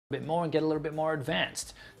bit more and get a little bit more advanced.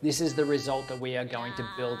 This is the result that we are going to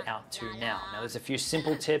build out to now. Now there's a few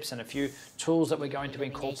simple tips and a few tools that we're going to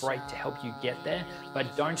incorporate to help you get there, but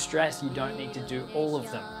don't stress, you don't need to do all of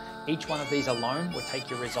them. Each one of these alone will take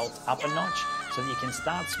your results up a notch so that you can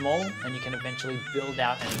start small and you can eventually build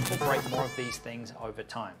out and incorporate more of these things over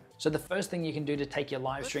time. So the first thing you can do to take your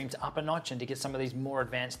live streams up a notch and to get some of these more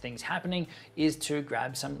advanced things happening is to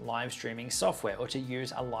grab some live streaming software or to use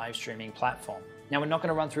a live streaming platform. Now we're not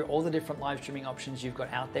going to run through all the different live streaming options you've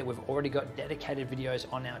got out there. We've already got dedicated videos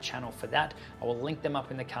on our channel for that. I will link them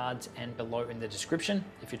up in the cards and below in the description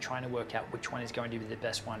if you're trying to work out which one is going to be the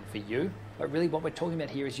best one for you. But really what we're talking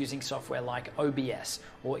about here is using software like OBS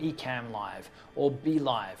or Ecamm Live or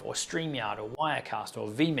BeLive or StreamYard or Wirecast or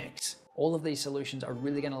vMix. All of these solutions are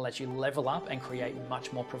really going to let you level up and create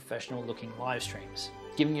much more professional looking live streams.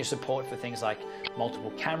 Giving you support for things like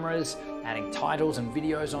multiple cameras, adding titles and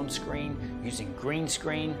videos on screen, using green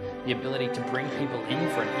screen, the ability to bring people in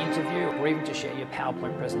for an interview, or even to share your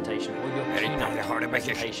PowerPoint presentation or your keynote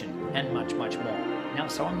presentation, and much, much more. Now,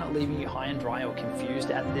 so I'm not leaving you high and dry or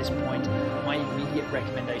confused at this point, my immediate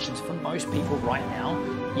recommendations for most people right now,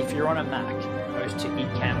 if you're on a Mac, goes to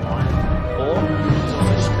Ecamm Live or to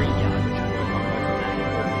StreamYard, which will work on both Mac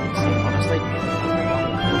and PC. Honestly,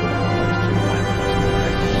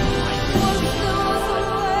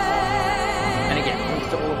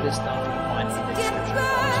 this stuff you can find in the description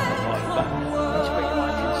box below. But once you've got your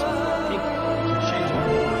live stream software picked, you can change over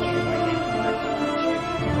to live stream by clicking directly on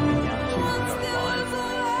YouTube, down to go live.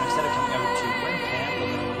 And instead of coming over to webcam, we're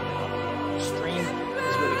going to open up stream. This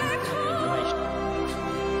is where we can put some information.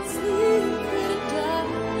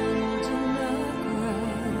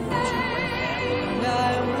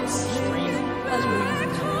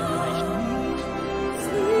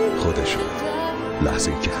 خودشه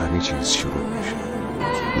لحظه‌ای که همه چیز شروع میشه،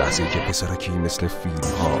 لحظه‌ای که پسرکی مثل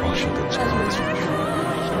فیلم‌ها عاشق جهان میشه،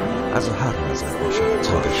 از هر نظر عاشق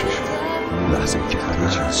خودشه. لحظه‌ای که همه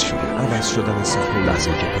چیز شروع عوض شدن صحنه،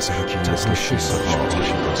 لحظه‌ای که پسرکی مثل فیلم‌ها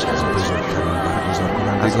عاشق از بزرگترین برگزار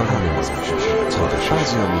کنندگان ورزش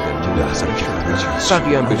بعضی‌ها میگن لحظه‌ای که همه چیز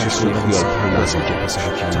بقیه‌ام به چشم خیال لحظه‌ای که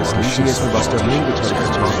پسرکی مثل اسم باسترمون به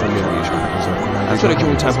تاریخ ملیش برگزار کنندگان، چرا که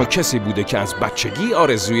اون تنها کسی بوده که از بچگی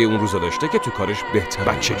آرزوی اون روزا داشته که تو کارش بهتر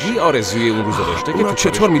بچگی آرزوی اون روزا داشته که تو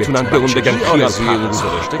چطور میتونن به اون بگن آرزوی اون روزا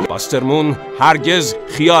داشته؟ باسترمون هرگز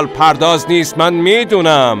خیال پرداز نیست، من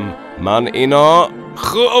میدونم، من اینا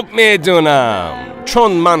خوب میدونم،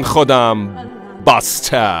 چون من خودم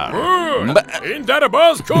باستر. این در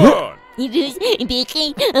باز کن. روز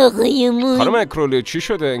بخیر آقایمون. خانم اکرولی چی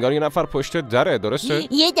شده؟ انگار یه نفر پشت دره،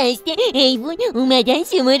 درسته؟ یه دسته حیوان اومدن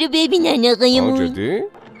شما رو ببینن آقایمون. جدی؟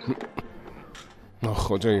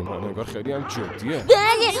 خدای من انگار خیلی هم جدیه.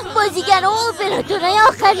 بله، بازیگر و اپراتورهای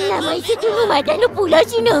آخرین نمایشتون اومدن و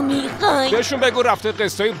پولاشون رو میخوان. بهشون بگو رفته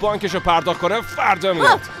قسطای بانکشو پرداخت کنه، فردا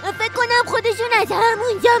میاد. فکر کنم خودشون از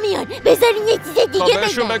همونجا میان. بذارین یه چیز دیگه بگم.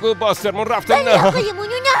 بهشون بگو باسترمون رفته. بله آقایمون،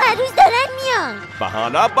 اونا هر روز دارن میان. و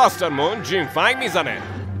حالا باسترمون جیم فنگ میزنه.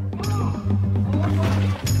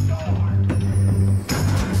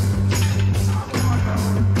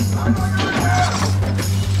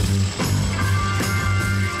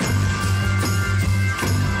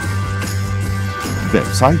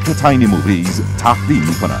 وبسایت تاینی موویز تقدیم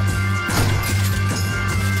می‌کند.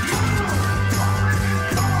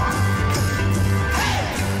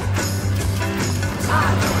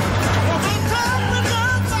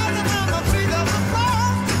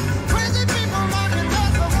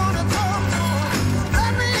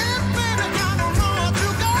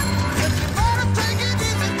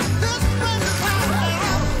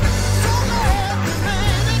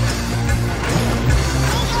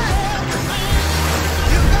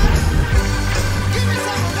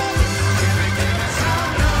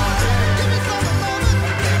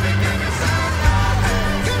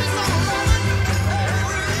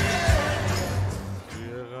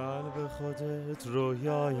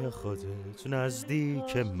 رویای خودت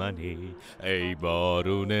نزدیک منی، ای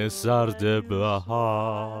بارون سرد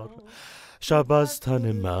بهار. شب از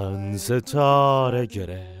تن من ستاره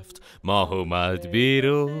گرفت، ماه اومد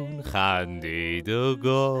بیرون خندید و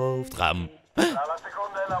گفت غم.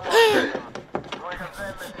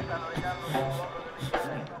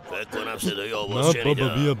 فکر کنم صدای آواز شنیدم.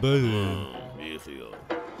 بابا بیا بیخیال.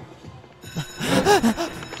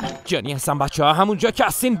 جانی هستم بچه ها، همونجا که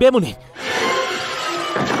هستین بمونین.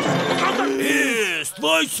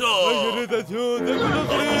 وایسا!